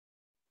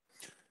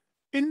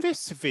In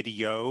this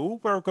video,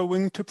 we're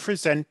going to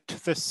present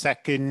the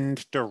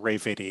second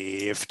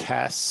derivative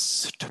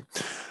test.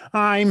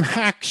 I'm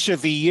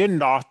actually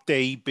not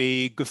a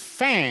big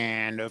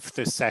fan of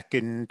the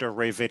second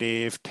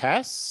derivative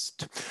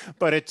test,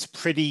 but it's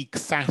pretty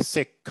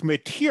classic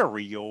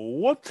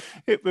material.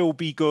 It will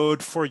be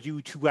good for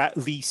you to at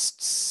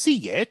least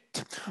see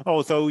it,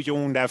 although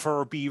you'll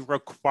never be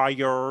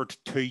required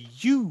to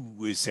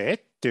use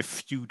it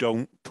if you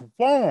don't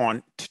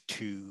want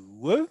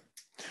to.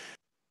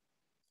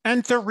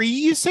 And the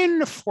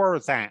reason for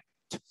that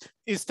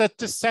is that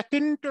the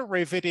second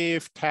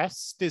derivative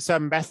test is a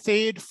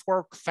method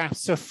for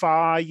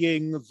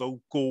classifying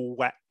local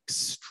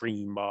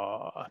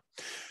extrema.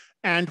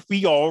 And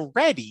we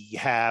already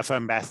have a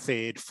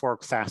method for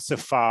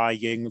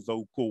classifying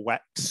local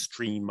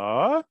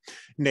extrema,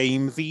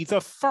 namely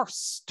the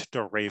first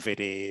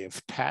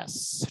derivative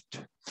test.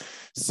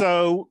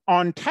 So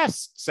on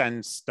tests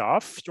and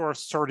stuff, you're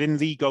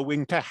certainly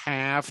going to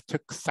have to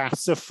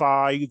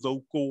classify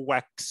local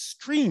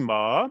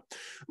extrema,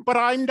 but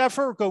I'm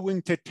never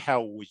going to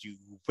tell you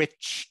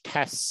which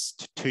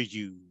test to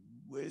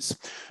use.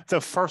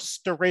 The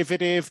first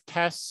derivative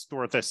test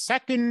or the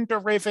second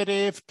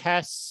derivative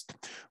test,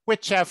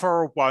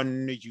 whichever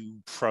one you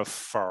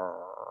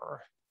prefer.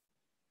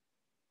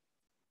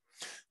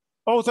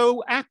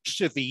 Although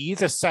actually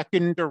the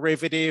second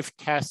derivative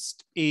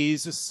test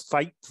is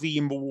slightly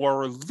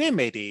more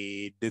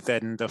limited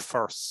than the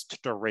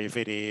first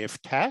derivative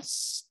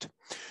test.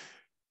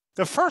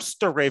 The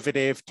first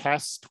derivative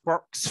test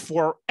works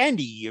for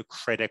any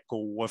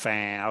critical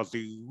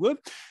value.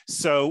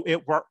 So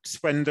it works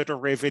when the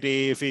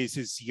derivative is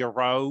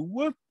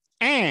 0,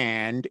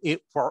 and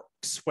it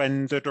works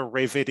when the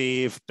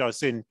derivative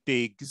doesn't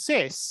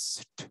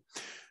exist.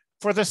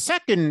 For the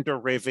second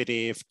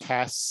derivative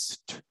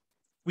test,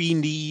 we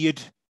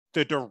need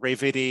the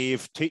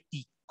derivative to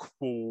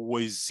equal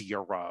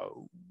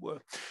 0.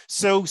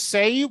 So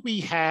say we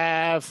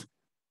have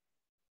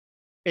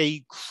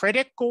a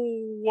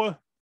critical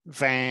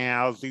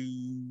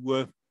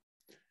value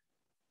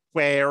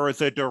where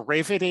the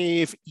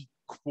derivative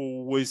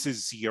equals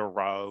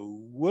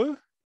 0,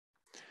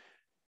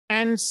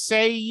 and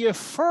say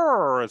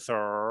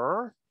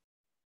further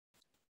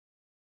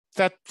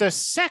that the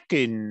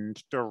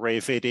second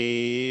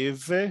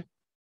derivative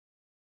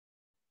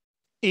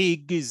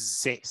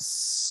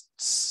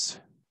exists.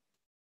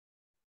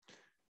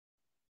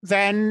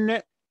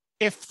 Then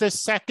if the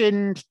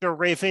second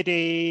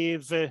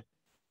derivative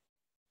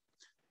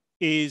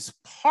is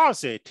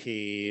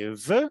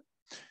positive,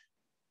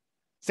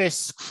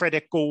 this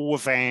critical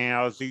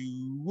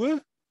value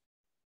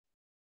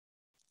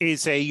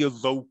is a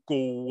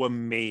local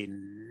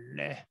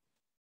min.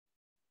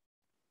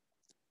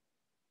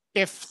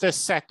 If the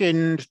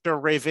second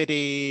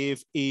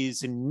derivative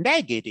is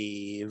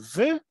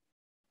negative,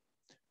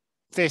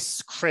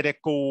 this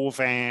critical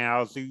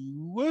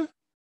value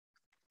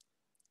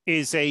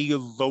is a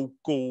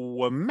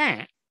local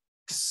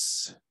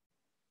max.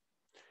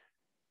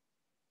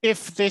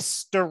 If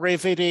this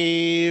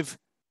derivative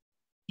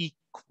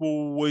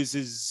equals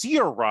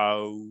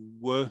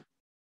 0,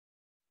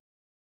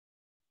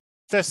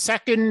 the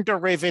second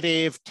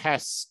derivative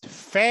test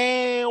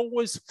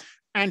fails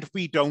and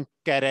we don't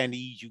get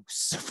any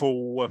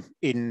useful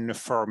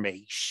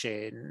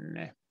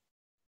information.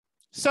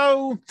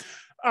 So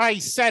I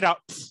said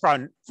up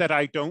front that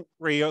I don't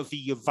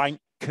really like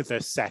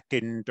the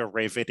second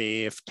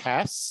derivative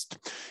test.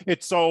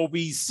 It's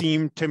always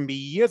seemed to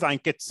me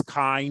like it's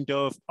kind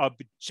of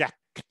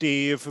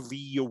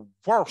objectively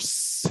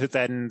worse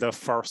than the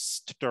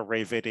first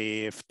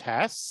derivative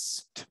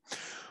test.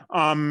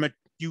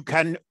 You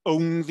can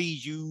only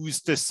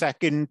use the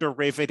second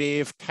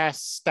derivative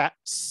test at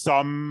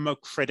some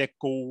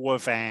critical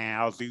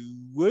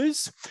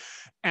values,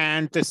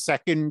 and the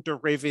second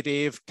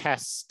derivative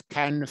test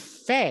can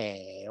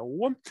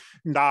fail.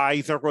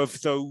 Neither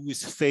of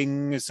those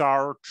things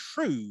are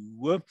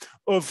true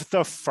of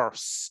the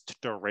first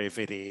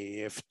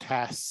derivative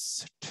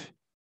test.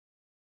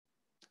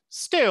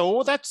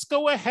 Still, let's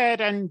go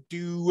ahead and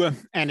do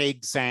an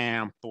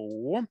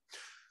example,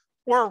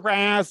 or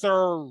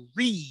rather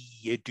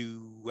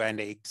redo an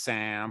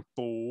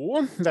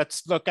example.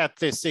 Let's look at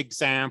this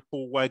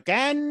example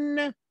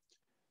again,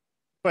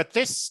 but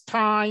this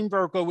time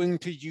we're going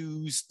to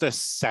use the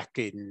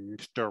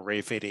second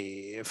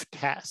derivative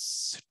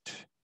test.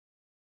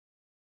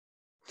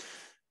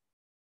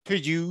 To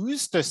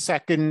use the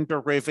second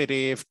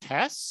derivative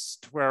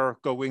test, we're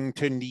going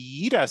to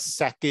need a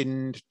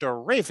second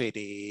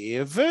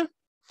derivative.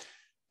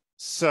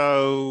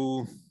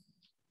 So,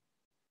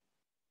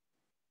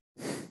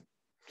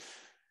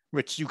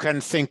 which you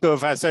can think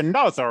of as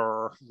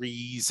another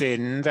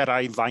reason that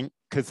I like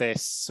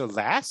this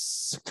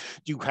less.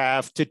 You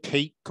have to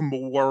take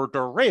more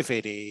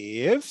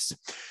derivatives.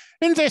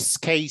 In this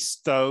case,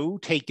 though,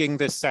 taking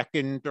the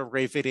second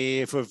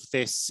derivative of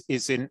this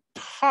isn't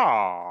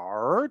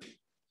hard.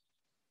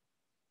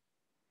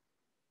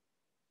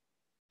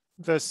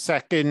 The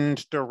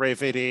second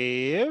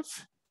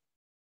derivative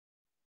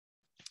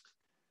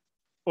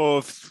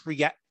of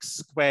 3x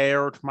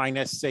squared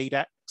minus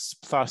 8x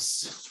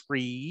plus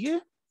 3.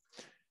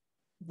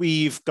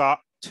 We've got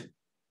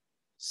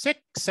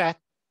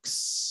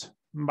 6x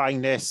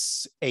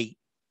minus 8.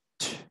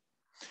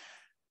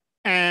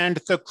 And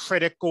the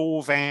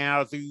critical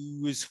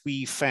values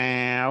we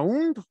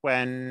found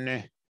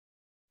when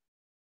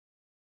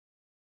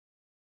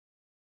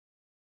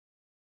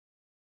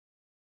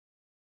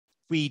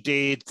we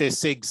did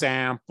this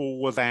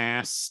example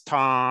last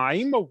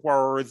time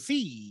were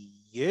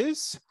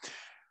these.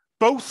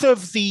 Both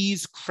of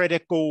these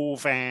critical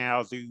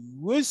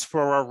values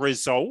were a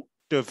result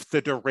of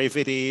the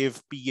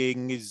derivative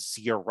being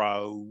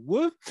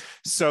 0.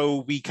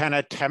 So we can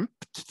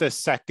attempt the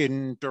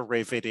second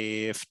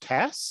derivative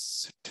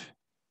test.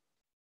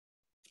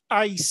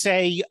 I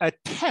say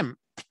attempt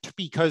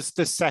because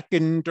the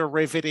second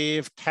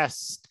derivative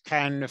test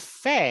can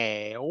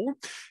fail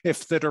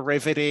if the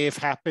derivative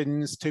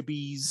happens to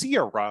be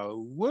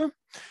 0.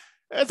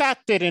 That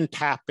didn't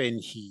happen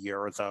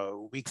here,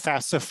 though. We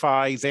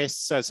classify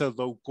this as a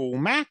local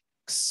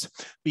max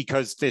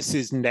because this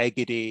is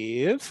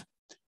negative.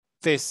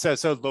 This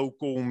as a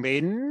local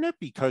min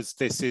because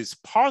this is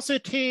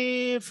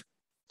positive.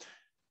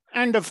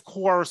 And of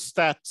course,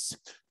 that's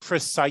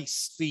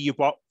precisely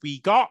what we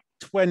got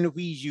when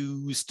we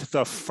used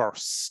the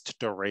first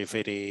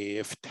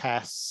derivative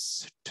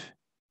test.